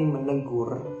berani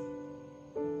menegur,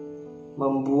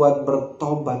 membuat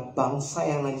bertobat bangsa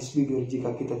yang najis bibir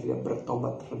jika kita tidak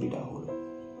bertobat terlebih dahulu.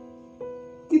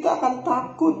 Kita akan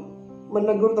takut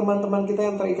menegur teman-teman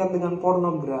kita yang terikat dengan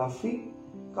pornografi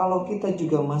kalau kita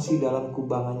juga masih dalam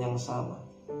kubangan yang sama.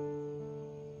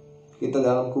 Kita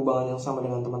dalam kubangan yang sama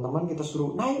dengan teman-teman, kita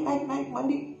suruh naik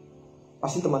mandi.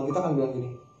 Pasti teman kita akan bilang gini,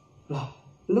 lah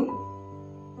lu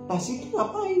situ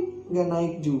ngapain? Gak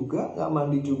naik juga, gak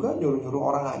mandi juga, nyuruh-nyuruh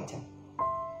orang aja.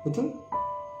 Betul?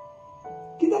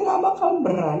 Kita gak bakal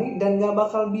berani dan gak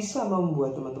bakal bisa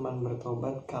membuat teman-teman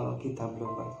bertobat kalau kita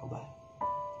belum bertobat.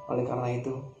 Oleh karena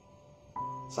itu,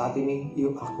 Saat ini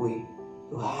yuk akui,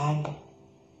 Tuhan,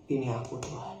 ini aku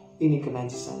Tuhan, ini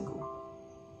kenajisanku.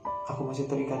 Aku masih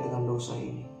terikat dengan dosa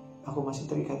ini, aku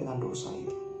masih terikat dengan dosa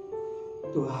itu.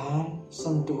 Tuhan,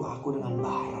 sentuh aku dengan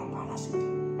bara panas ini.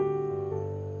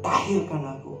 Tahirkan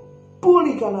aku,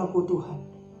 pulihkan aku Tuhan.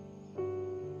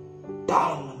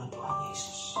 Dalam nama Tuhan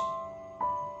Yesus.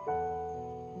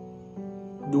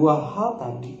 Dua hal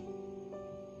tadi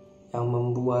yang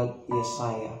membuat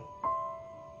Yesaya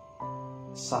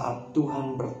saat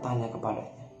Tuhan bertanya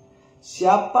kepadanya,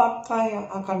 siapakah yang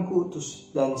akan kuutus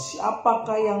dan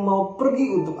siapakah yang mau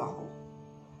pergi untuk aku?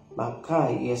 Maka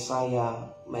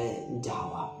Yesaya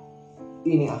menjawab,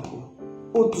 ini aku,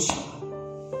 utuslah aku.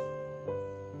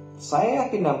 Saya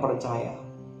yakin dan percaya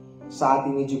saat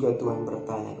ini juga Tuhan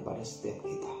bertanya kepada setiap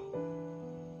kita,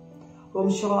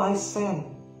 whom shall I send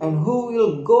and who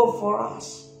will go for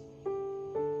us?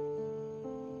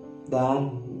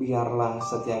 Dan biarlah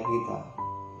setiap kita,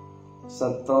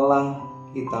 setelah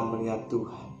kita melihat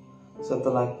Tuhan,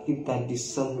 setelah kita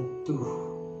disentuh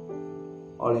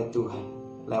oleh Tuhan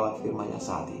lewat firman-Nya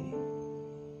saat ini,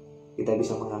 kita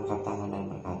bisa mengangkat tangan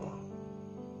dan berkata,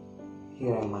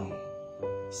 here am I,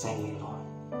 send me Lord.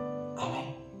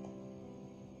 Amin.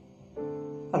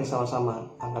 Mari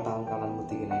sama-sama angkat tangan kananmu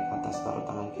tinggi naik ke atas, taruh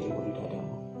tangan kirimu di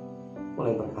dadamu.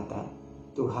 Mulai berkata,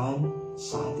 Tuhan,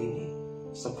 saat ini,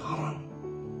 sekarang,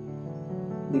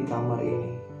 di kamar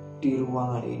ini, di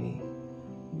ruangan ini,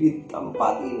 di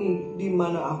tempat ini, di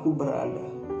mana aku berada,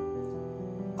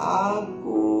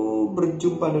 aku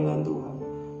berjumpa dengan Tuhan.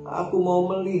 Aku mau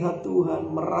melihat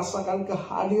Tuhan, merasakan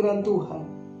kehadiran Tuhan.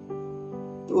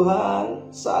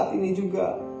 Tuhan, saat ini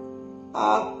juga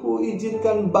aku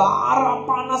izinkan bara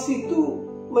panas itu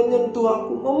menyentuh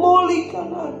aku, memulihkan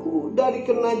aku dari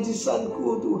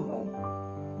kenajisanku Tuhan.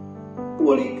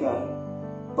 Pulihkan,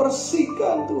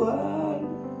 bersihkan Tuhan,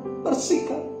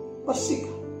 bersihkan.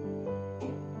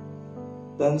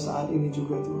 Dan saat ini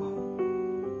juga Tuhan,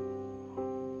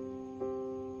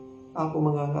 aku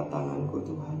mengangkat tanganku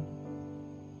Tuhan,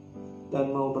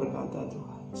 dan mau berkata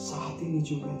Tuhan, saat ini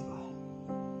juga Tuhan,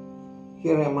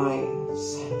 here am I,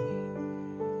 send me.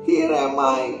 Here am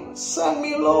I, send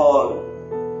me Lord.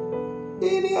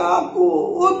 Ini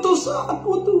aku, utus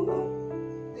aku Tuhan.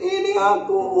 Ini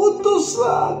aku, utus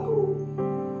aku.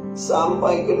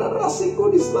 Sampai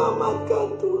generasiku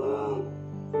diselamatkan Tuhan.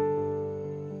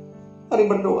 Mari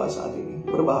berdoa saat ini,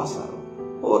 berbahasa.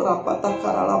 Ora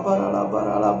patakara labara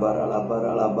labara labara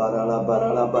labara labara labara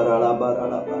labara labara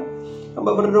labara.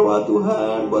 Hamba berdoa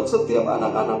Tuhan buat setiap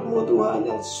anak-anak-Mu Tuhan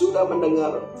yang sudah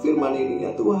mendengar firman ini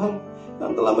ya Tuhan,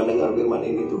 yang telah mendengar firman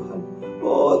ini Tuhan.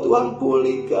 Oh Tuhan,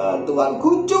 pulihkan, Tuhan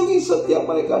kunjungi setiap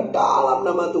mereka dalam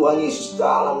nama Tuhan Yesus,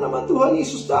 dalam nama Tuhan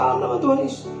Yesus, dalam nama Tuhan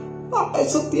Yesus. Pakai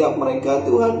setiap mereka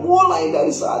Tuhan, mulai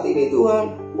dari saat ini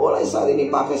Tuhan, mulai saat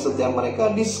ini pakai setiap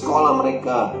mereka di sekolah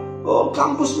mereka, oh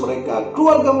kampus mereka,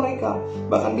 keluarga mereka,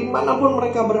 bahkan dimanapun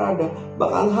mereka berada,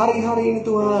 bahkan hari-hari ini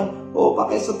Tuhan, oh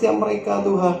pakai setiap mereka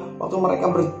Tuhan, waktu mereka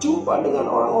berjumpa dengan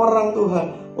orang-orang Tuhan,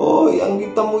 oh yang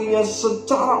ditemuinya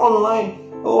secara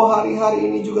online, oh hari-hari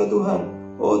ini juga Tuhan,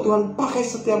 oh Tuhan pakai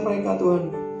setiap mereka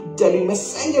Tuhan, jadi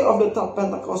messenger of the third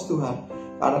Pentecost Tuhan,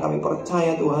 karena kami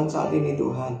percaya Tuhan saat ini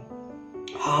Tuhan,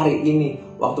 hari ini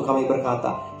waktu kami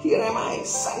berkata, here am I,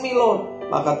 send me Lord,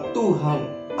 maka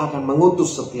Tuhan akan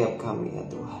mengutus setiap kami ya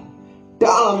Tuhan.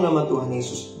 Dalam nama Tuhan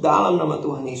Yesus, dalam nama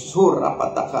Tuhan Yesus.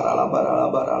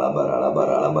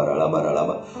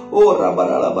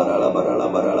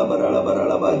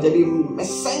 Jadi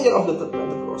messenger of the third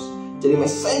Pentecost. Jadi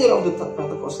messenger of the third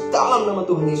Pentecost. Dalam nama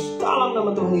Tuhan Yesus, dalam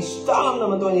nama Tuhan Yesus, dalam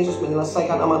nama Tuhan Yesus,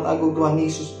 menyelesaikan amat agung Tuhan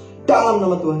Yesus. Dalam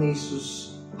nama Tuhan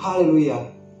Yesus. Haleluya.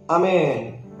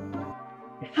 Amin.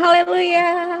 Haleluya.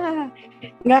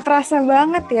 Nggak kerasa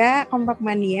banget ya Kompak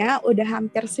Mania, udah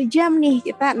hampir sejam nih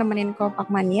kita nemenin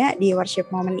Kompak Mania di worship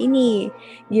moment ini.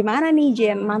 Gimana nih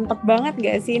Jen, mantep banget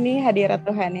gak sih nih hadirat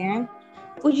Tuhan ya?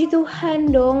 Puji Tuhan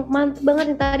dong, mantep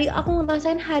banget nih. Tadi aku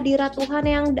ngerasain hadirat Tuhan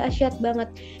yang dahsyat banget.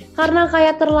 Karena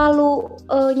kayak terlalu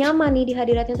nyaman nih di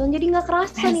hadiratnya Tuhan. Jadi gak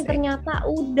kerasa nih ternyata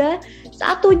udah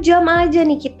 1 jam aja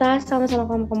nih kita sama-sama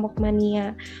Kompak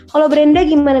Mania. Kalau Brenda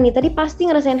gimana nih? Tadi pasti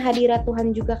ngerasain hadirat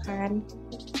Tuhan juga kan?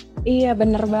 Iya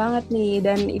bener banget nih.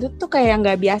 Dan itu tuh kayak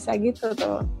gak biasa gitu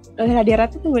tuh.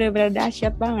 Hadiratnya tuh bener-bener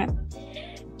dahsyat banget.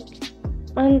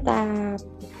 Mantap.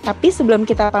 Tapi sebelum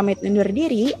kita pamit undur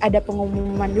diri, ada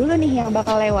pengumuman dulu nih yang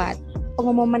bakal lewat.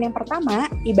 Pengumuman yang pertama,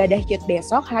 ibadah youth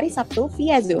besok hari Sabtu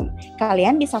via Zoom.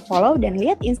 Kalian bisa follow dan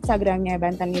lihat Instagramnya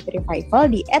Banten Youth Revival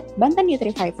di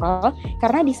 @BantenYouthRevival,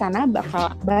 karena di sana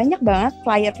bakal banyak banget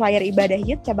flyer-flyer ibadah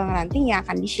youth cabang Ranting yang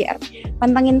akan di-share.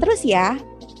 Pantengin terus ya.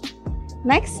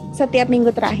 Next, setiap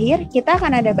minggu terakhir kita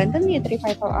akan ada Banten Youth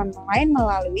Revival online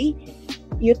melalui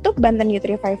YouTube Banten Youth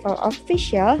Revival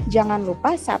Official. Jangan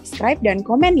lupa subscribe dan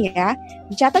komen ya.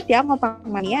 Dicatat ya Kompak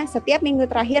Mania, setiap minggu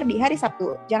terakhir di hari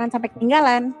Sabtu. Jangan sampai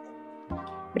ketinggalan.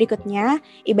 Berikutnya,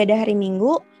 ibadah hari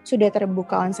Minggu sudah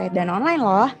terbuka onsite dan online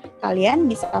loh. Kalian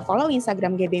bisa follow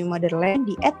Instagram GBI Motherland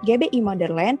di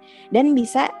 @gbimotherland dan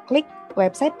bisa klik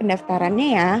website pendaftarannya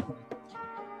ya.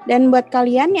 Dan buat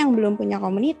kalian yang belum punya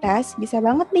komunitas, bisa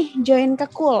banget nih join ke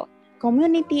Cool,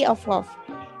 Community of Love.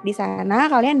 Di sana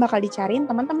kalian bakal dicariin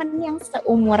teman-teman yang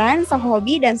seumuran,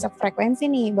 sehobi, dan sefrekuensi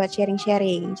nih buat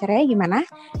sharing-sharing. Caranya gimana?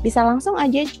 Bisa langsung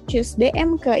aja choose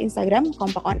DM ke Instagram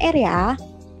Kompak On Air ya.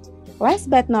 Last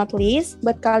but not least,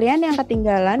 buat kalian yang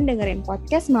ketinggalan dengerin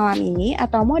podcast malam ini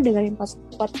atau mau dengerin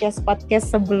podcast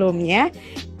sebelumnya,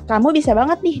 kamu bisa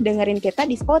banget nih dengerin kita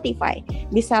di Spotify.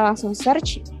 Bisa langsung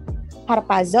search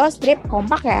Harpazo Strip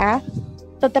Kompak ya.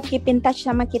 Tetap keep in touch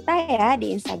sama kita ya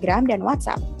di Instagram dan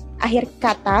WhatsApp. Akhir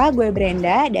kata, gue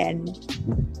Brenda dan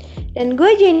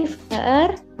gue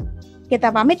Jennifer. Kita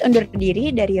pamit undur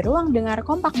diri dari Ruang Dengar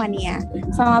Kompak Mania.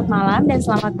 Selamat malam dan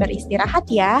selamat beristirahat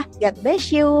ya. God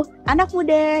bless you. Anak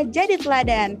muda, jadi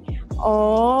teladan.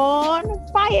 On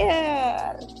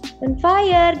fire. On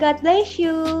fire. God bless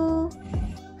you.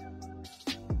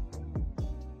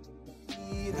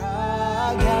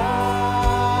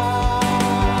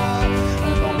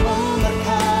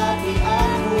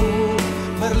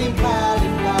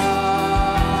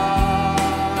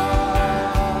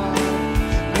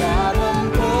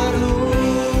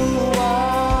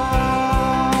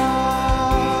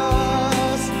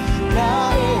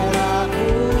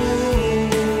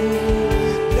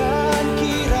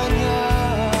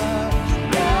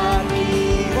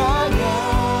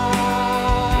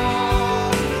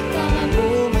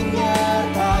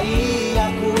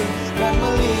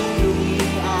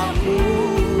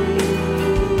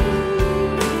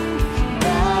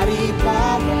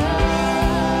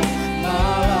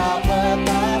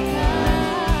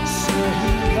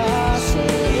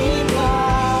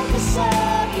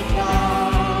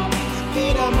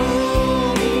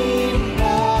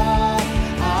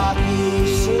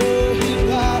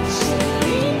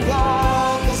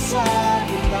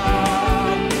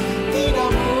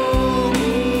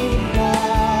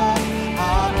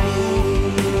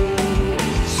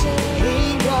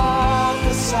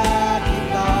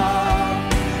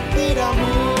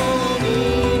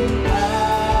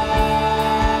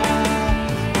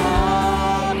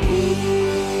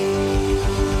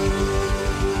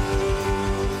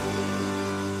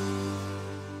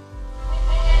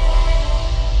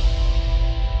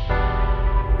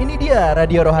 Ini dia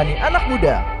Radio Rohani Anak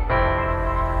Muda.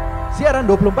 Siaran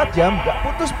 24 jam gak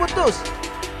putus-putus.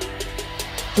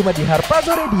 Cuma di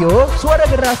Harpazo Radio, suara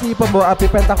generasi pembawa api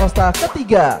Pentakosta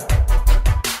ketiga.